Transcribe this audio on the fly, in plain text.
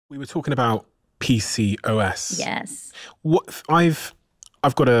We were talking about PCOS. Yes.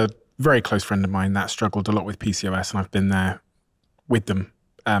 I've got a very close friend of mine that struggled a lot with PCOS, and I've been there with them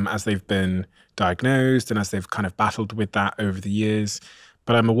as they've been diagnosed and as they've kind of battled with that over the years.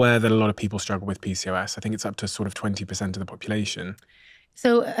 But I'm aware that a lot of people struggle with PCOS. I think it's up to sort of 20% of the population.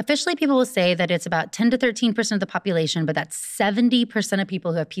 So officially people will say that it's about 10 to 13% of the population, but that 70% of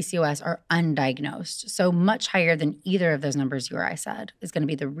people who have PCOS are undiagnosed. So much higher than either of those numbers you or I said is going to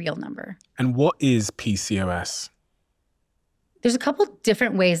be the real number. And what is PCOS? There's a couple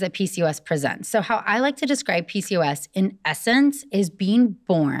different ways that PCOS presents. So how I like to describe PCOS in essence is being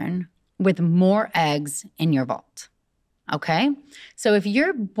born with more eggs in your vault. Okay? So if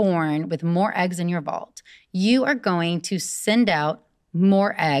you're born with more eggs in your vault, you are going to send out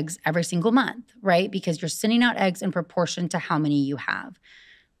more eggs every single month, right? Because you're sending out eggs in proportion to how many you have.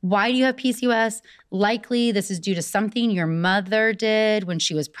 Why do you have PCOS? Likely this is due to something your mother did when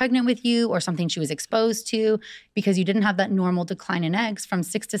she was pregnant with you or something she was exposed to because you didn't have that normal decline in eggs from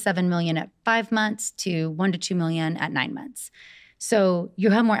 6 to 7 million at 5 months to 1 to 2 million at 9 months. So you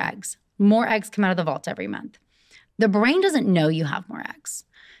have more eggs. More eggs come out of the vault every month. The brain doesn't know you have more eggs.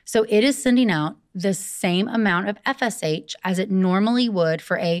 So it is sending out the same amount of FSH as it normally would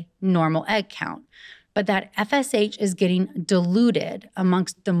for a normal egg count. But that FSH is getting diluted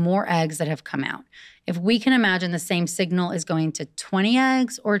amongst the more eggs that have come out. If we can imagine the same signal is going to 20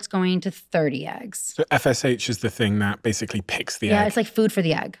 eggs or it's going to 30 eggs. So FSH is the thing that basically picks the egg. Yeah, it's like food for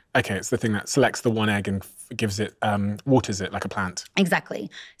the egg. Okay, it's the thing that selects the one egg and gives it, waters it like a plant. Exactly.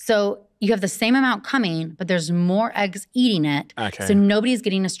 So you have the same amount coming, but there's more eggs eating it. Okay. So nobody's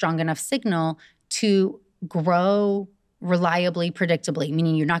getting a strong enough signal to grow reliably, predictably,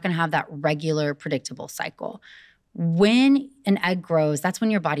 meaning you're not going to have that regular, predictable cycle. When an egg grows, that's when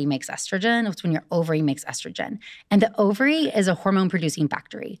your body makes estrogen. It's when your ovary makes estrogen. And the ovary is a hormone-producing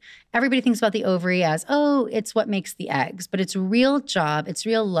factory. Everybody thinks about the ovary as, oh, it's what makes the eggs. But its real job, its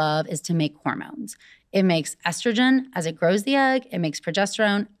real love is to make hormones. It makes estrogen as it grows the egg. It makes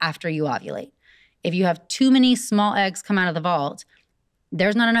progesterone after you ovulate. If you have too many small eggs come out of the vault,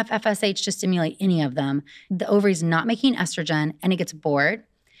 there's not enough FSH to stimulate any of them. The ovary's not making estrogen and it gets bored.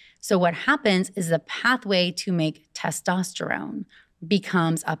 So what happens is the pathway to make testosterone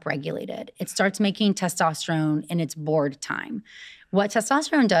becomes upregulated. It starts making testosterone in its bored time. What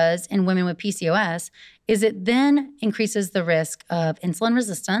testosterone does in women with PCOS is it then increases the risk of insulin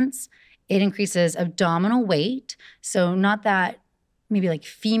resistance. It increases abdominal weight. So not that maybe like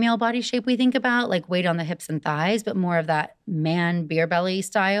female body shape we think about, like weight on the hips and thighs, but more of that man beer belly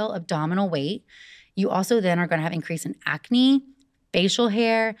style abdominal weight. You also then are going to have increase in acne, facial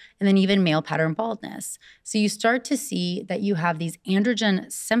hair, and then even male pattern baldness. So you start to see that you have these androgen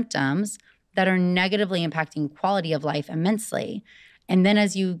symptoms that are negatively impacting quality of life immensely. And then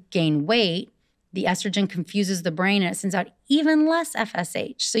as you gain weight, the estrogen confuses the brain and it sends out even less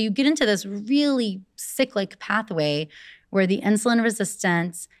FSH. So you get into this really cyclic pathway where the insulin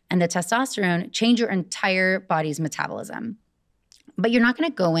resistance and the testosterone change your entire body's metabolism. But you're not going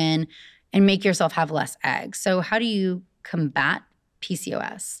to go in and make yourself have less eggs. So how do you combat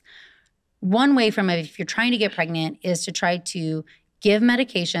PCOS? One way from it, if you're trying to get pregnant, is to try to give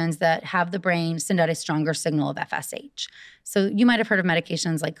medications that have the brain send out a stronger signal of FSH. So you might have heard of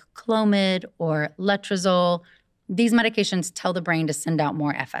medications like Clomid or Letrozole. These medications tell the brain to send out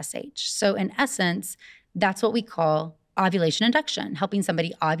more FSH. So in essence, that's what we call ovulation induction, helping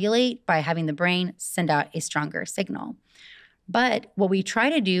somebody ovulate by having the brain send out a stronger signal. But what we try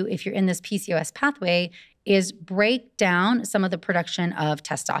to do if you're in this PCOS pathway is break down some of the production of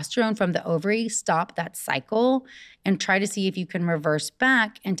testosterone from the ovary, stop that cycle, and try to see if you can reverse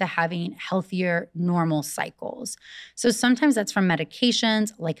back into having healthier, normal cycles. So sometimes that's from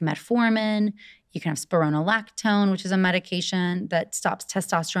medications like metformin. You can have spironolactone, which is a medication that stops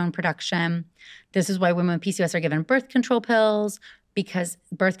testosterone production. This is why women with PCOS are given birth control pills, because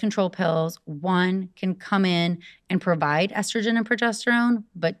birth control pills, one, can come in and provide estrogen and progesterone,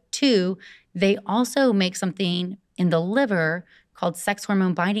 but two, they also make something in the liver called sex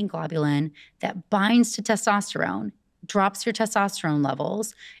hormone binding globulin that binds to testosterone, drops your testosterone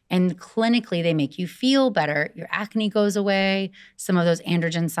levels, and clinically they make you feel better. Your acne goes away, some of those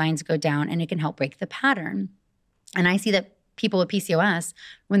androgen signs go down, and it can help break the pattern. And I see that people with PCOS,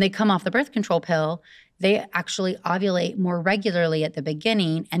 when they come off the birth control pill, they actually ovulate more regularly at the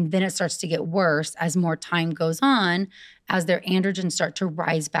beginning, and then it starts to get worse as more time goes on, as their androgens start to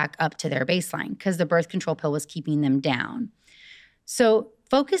rise back up to their baseline because the birth control pill was keeping them down. So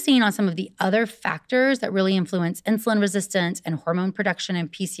focusing on some of the other factors that really influence insulin resistance and hormone production in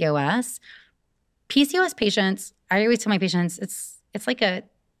PCOS patients, I always tell my patients, it's like a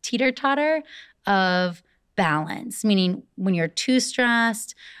teeter-totter of balance, meaning when you're too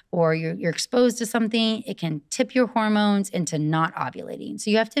stressed or you're exposed to something, it can tip your hormones into not ovulating.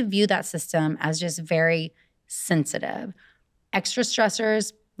 So you have to view that system as just very sensitive. Extra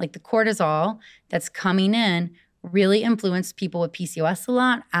stressors like the cortisol that's coming in really influence people with PCOS a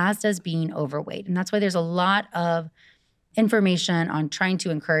lot, as does being overweight. And that's why there's a lot of information on trying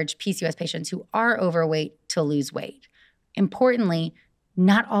to encourage PCOS patients who are overweight to lose weight. Importantly,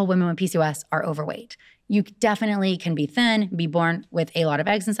 not all women with PCOS are overweight. You definitely can be thin, be born with a lot of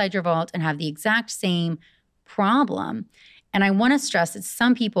eggs inside your vault, and have the exact same problem. And I want to stress that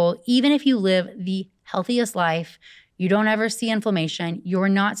some people, even if you live the healthiest life, you don't ever see inflammation, you're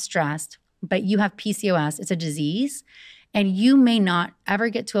not stressed, but you have PCOS, it's a disease, and you may not ever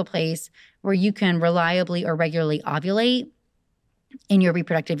get to a place where you can reliably or regularly ovulate in your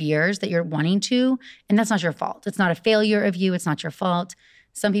reproductive years that you're wanting to, and that's not your fault. It's not a failure of you, it's not your fault.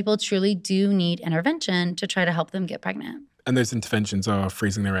 Some people truly do need intervention to try to help them get pregnant. And those interventions are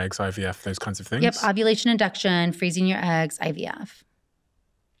freezing their eggs, IVF, those kinds of things? Yep, ovulation induction, freezing your eggs, IVF.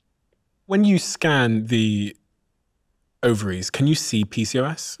 When you scan the ovaries, can you see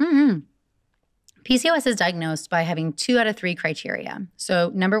PCOS? Mm-hmm. PCOS is diagnosed by having 2 out of 3 criteria.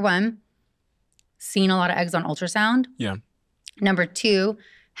 So number 1, seeing a lot of eggs on ultrasound. Yeah. Number 2,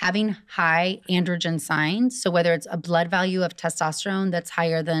 having high androgen signs. So whether it's a blood value of testosterone that's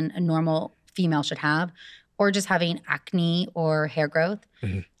higher than a normal female should have, or just having acne or hair growth.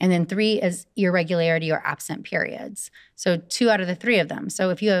 Mm-hmm. And then 3 is irregularity or absent periods. So 2 out of the 3 of them. So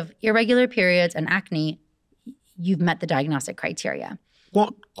if you have irregular periods and acne, you've met the diagnostic criteria.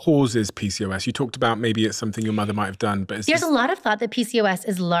 What causes PCOS? You talked about maybe it's something your mother might have done, but there's a lot of thought that PCOS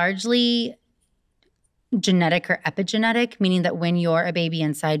is largely genetic or epigenetic, meaning that when you're a baby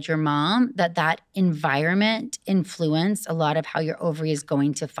inside your mom, that environment influenced a lot of how your ovary is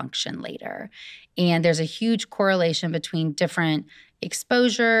going to function later. And there's a huge correlation between different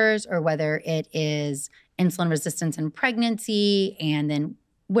exposures, or whether it is insulin resistance in pregnancy, and then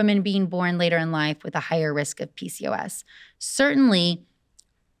women being born later in life with a higher risk of PCOS. Certainly,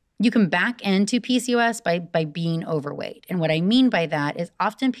 you can back into PCOS by being overweight. And what I mean by that is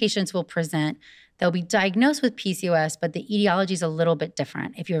often patients will present, they'll be diagnosed with PCOS, but the etiology is a little bit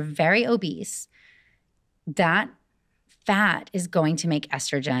different. If you're very obese, that fat is going to make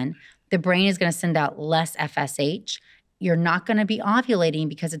estrogen. The brain is going to send out less FSH. You're not going to be ovulating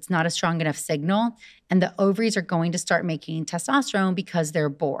because it's not a strong enough signal. And the ovaries are going to start making testosterone because they're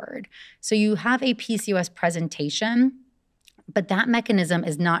bored. So you have a PCOS presentation, but that mechanism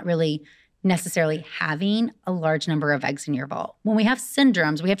is not really necessarily having a large number of eggs in your vault. When we have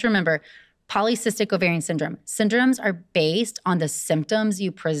syndromes, we have to remember polycystic ovarian syndrome. Syndromes are based on the symptoms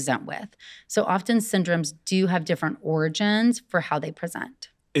you present with. So often syndromes do have different origins for how they present.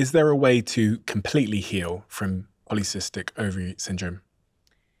 Is there a way to completely heal from polycystic ovary syndrome?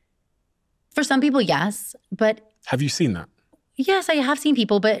 For some people, yes. But have you seen that? Yes, I have seen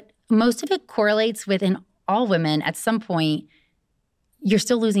people, but most of it correlates with, in all women, at some point, you're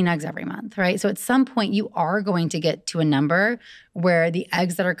still losing eggs every month, right? So at some point, you are going to get to a number where the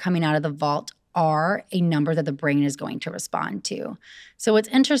eggs that are coming out of the vault are a number that the brain is going to respond to. So what's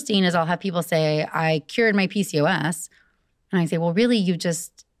interesting is I'll have people say, I cured my PCOS. And I say, well, really, you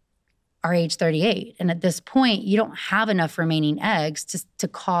just are age 38. And at this point, you don't have enough remaining eggs to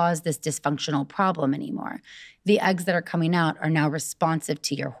cause this dysfunctional problem anymore. The eggs that are coming out are now responsive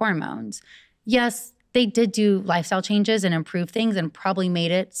to your hormones. Yes, they did do lifestyle changes and improve things and probably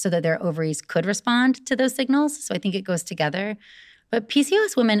made it so that their ovaries could respond to those signals. So I think it goes together. But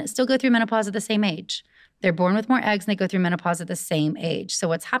PCOS women still go through menopause at the same age. They're born with more eggs and they go through menopause at the same age. So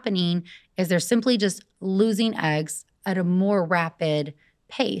what's happening is they're simply just losing eggs at a more rapid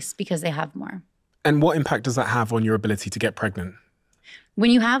pace because they have more. And what impact does that have on your ability to get pregnant?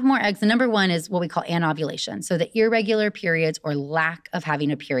 When you have more eggs, the number 1 is what we call anovulation. So the irregular periods or lack of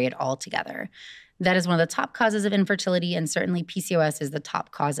having a period altogether. That is one of the top causes of infertility, and certainly PCOS is the top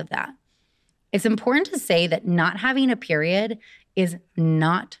cause of that. It's important to say that not having a period is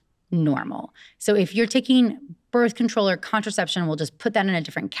not normal. So if you're taking birth control or contraception, we'll just put that in a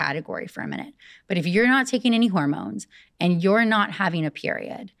different category for a minute. But if you're not taking any hormones and you're not having a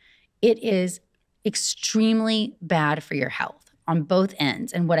period, it is extremely bad for your health on both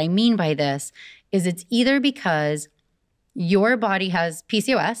ends. And what I mean by this is it's either because your body has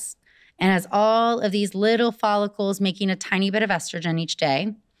PCOS and has all of these little follicles making a tiny bit of estrogen each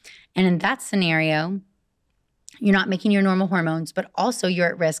day. And in that scenario, you're not making your normal hormones, but also you're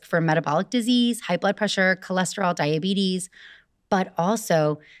at risk for metabolic disease, high blood pressure, cholesterol, diabetes, but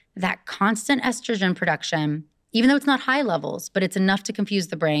also that constant estrogen production even though it's not high levels, but it's enough to confuse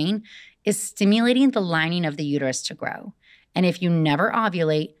the brain, is stimulating the lining of the uterus to grow. And if you never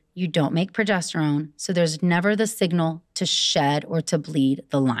ovulate, you don't make progesterone, so there's never the signal to shed or to bleed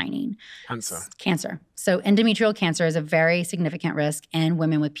the lining. Cancer. So endometrial cancer is a very significant risk in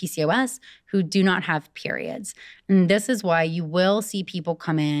women with PCOS who do not have periods. And this is why you will see people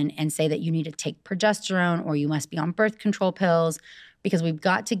come in and say that you need to take progesterone or you must be on birth control pills, because we've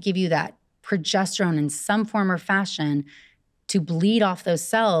got to give you that progesterone in some form or fashion to bleed off those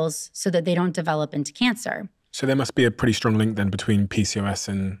cells so that they don't develop into cancer. So there must be a pretty strong link then between PCOS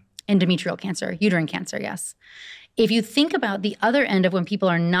and endometrial cancer, uterine cancer, yes. If you think about the other end of when people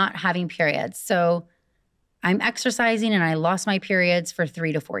are not having periods, so I'm exercising and I lost my periods for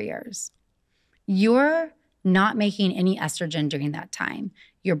 3 to 4 years. You're not making any estrogen during that time.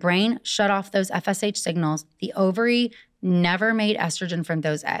 Your brain shut off those FSH signals. The ovary never made estrogen from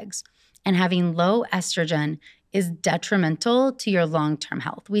those eggs. And having low estrogen is detrimental to your long-term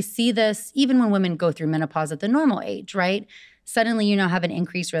health. We see this even when women go through menopause at the normal age, right? Suddenly you now have an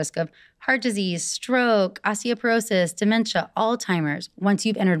increased risk of heart disease, stroke, osteoporosis, dementia, Alzheimer's once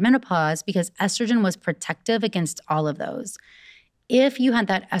you've entered menopause, because estrogen was protective against all of those. If you had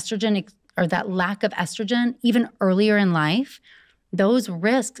that estrogen or that lack of estrogen even earlier in life, those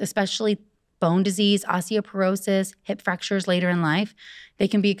risks, especially bone disease, osteoporosis, hip fractures later in life, they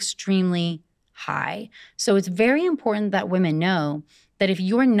can be extremely high. So it's very important that women know that if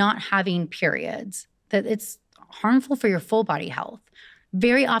you're not having periods, that it's harmful for your full body health.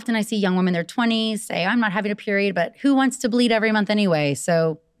 Very often I see young women in their 20s say, I'm not having a period, but who wants to bleed every month anyway?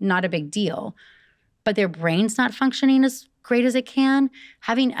 So not a big deal. But their brain's not functioning as great as it can.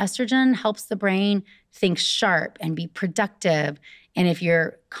 Having estrogen helps the brain think sharp and be productive. And if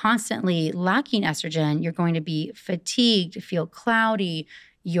you're constantly lacking estrogen, you're going to be fatigued, feel cloudy.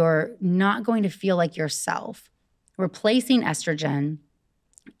 You're not going to feel like yourself. Replacing estrogen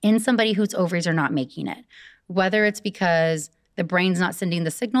in somebody whose ovaries are not making it, whether it's because the brain's not sending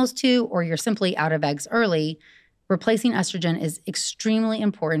the signals to, or you're simply out of eggs early, replacing estrogen is extremely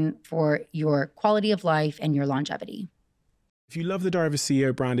important for your quality of life and your longevity. If you love the Diary of a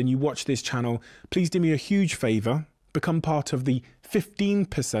CEO brand and you watch this channel, please do me a huge favor. Become part of the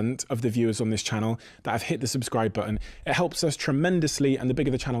 15% of the viewers on this channel that have hit the subscribe button. It helps us tremendously, and the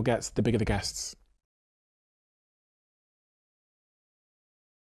bigger the channel gets, the bigger the guests.